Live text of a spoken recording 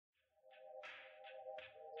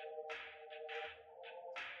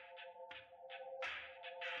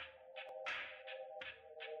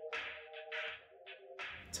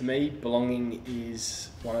To me, belonging is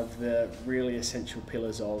one of the really essential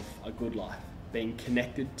pillars of a good life. Being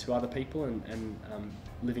connected to other people and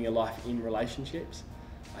living a life in relationships.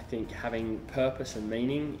 I think having purpose and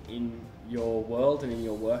meaning in your world and in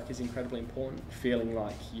your work is incredibly important. Feeling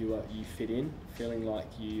like you fit in, feeling like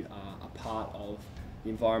you are a part of the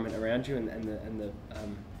environment around you and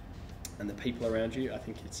the people around you. I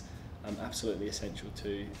think it's absolutely essential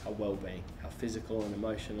to our well-being, our physical and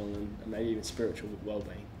emotional and maybe even spiritual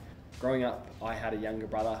well-being. Growing up, I had a younger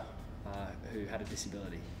brother who had a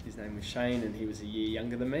disability. His name was Shane, and he was a year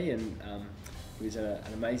younger than me, and he was an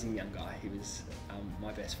amazing young guy. He was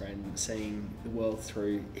my best friend. Seeing the world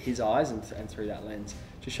through his eyes and through that lens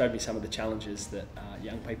just showed me some of the challenges that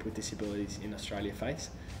young people with disabilities in Australia face.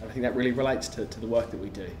 And I think that really relates to the work that we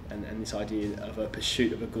do. And this idea of a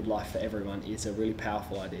pursuit of a good life for everyone is a really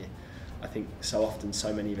powerful idea. I think so often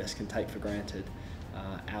so many of us can take for granted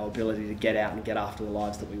our ability to get out and get after the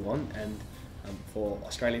lives that we want. And for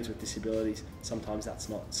Australians with disabilities, sometimes that's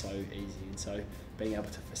not so easy. And so being able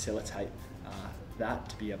to facilitate that,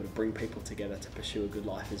 to be able to bring people together to pursue a good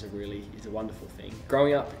life is a wonderful thing.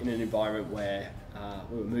 Growing up in an environment where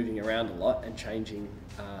we were moving around a lot and changing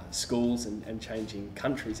schools and changing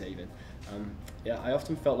countries even, I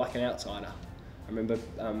often felt like an outsider. I remember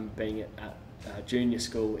being at junior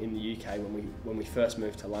school in the UK when we first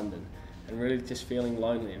moved to London, and really just feeling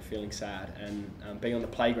lonely and feeling sad, and being on the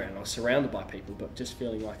playground. I was surrounded by people, but just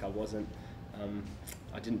feeling like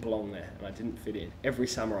I didn't belong there and I didn't fit in. Every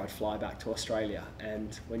summer I'd fly back to Australia,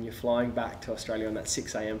 and when you're flying back to Australia on that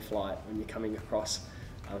 6 a.m. flight, when you're coming across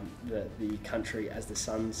the country as the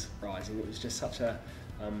sun's rising, it was just such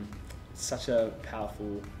a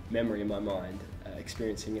powerful memory in my mind,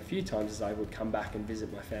 experiencing a few times as I would come back and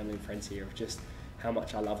visit my family and friends here, of just how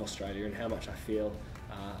much I love Australia and how much I feel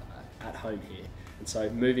at home here. And so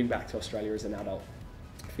moving back to Australia as an adult,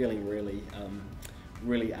 feeling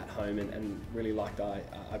really at home and really like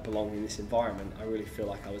I belong in this environment, I really feel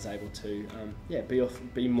like I was able to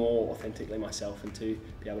be more authentically myself, and to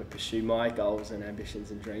be able to pursue my goals and ambitions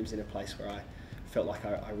and dreams in a place where I felt like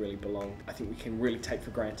I really belonged. I think we can really take for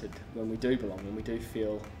granted when we do belong, when we do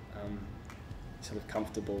feel sort of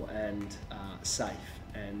comfortable and safe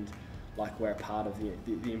and like we're a part of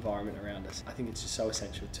the environment around us. I think it's just so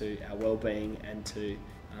essential to our well-being and to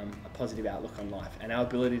a positive outlook on life, and our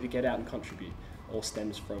ability to get out and contribute all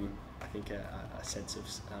stems from, I think, a sense of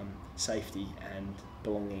safety and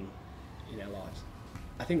belonging in our lives.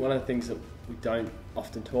 I think one of the things that we don't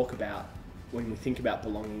often talk about when we think about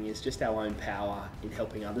belonging is just our own power in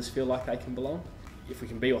helping others feel like they can belong. If we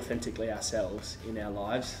can be authentically ourselves in our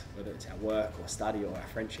lives, whether it's our work or study or our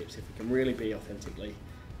friendships, if we can really be authentically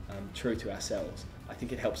true to ourselves, I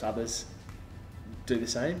think it helps others do the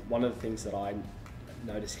same. One of the things that I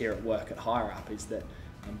notice here at work at Hireup is that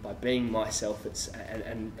by being myself,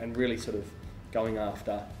 and really sort of going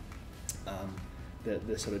after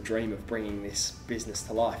the sort of dream of bringing this business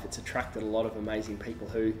to life, it's attracted a lot of amazing people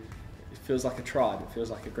who, it feels like a tribe, it feels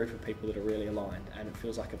like a group of people that are really aligned, and it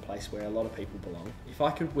feels like a place where a lot of people belong. If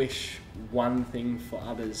I could wish one thing for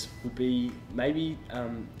others, would be maybe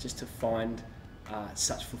just to find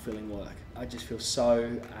such fulfilling work. I just feel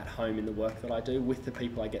so at home in the work that I do with the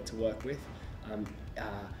people I get to work with,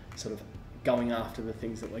 sort of going after the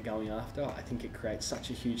things that we're going after. I think it creates such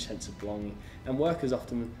a huge sense of belonging, and work is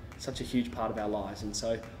often such a huge part of our lives, and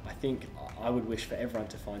so I think I would wish for everyone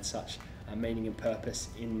to find such meaning and purpose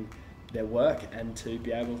in their work, and to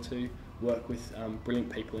be able to work with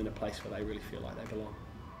brilliant people in a place where they really feel like they belong.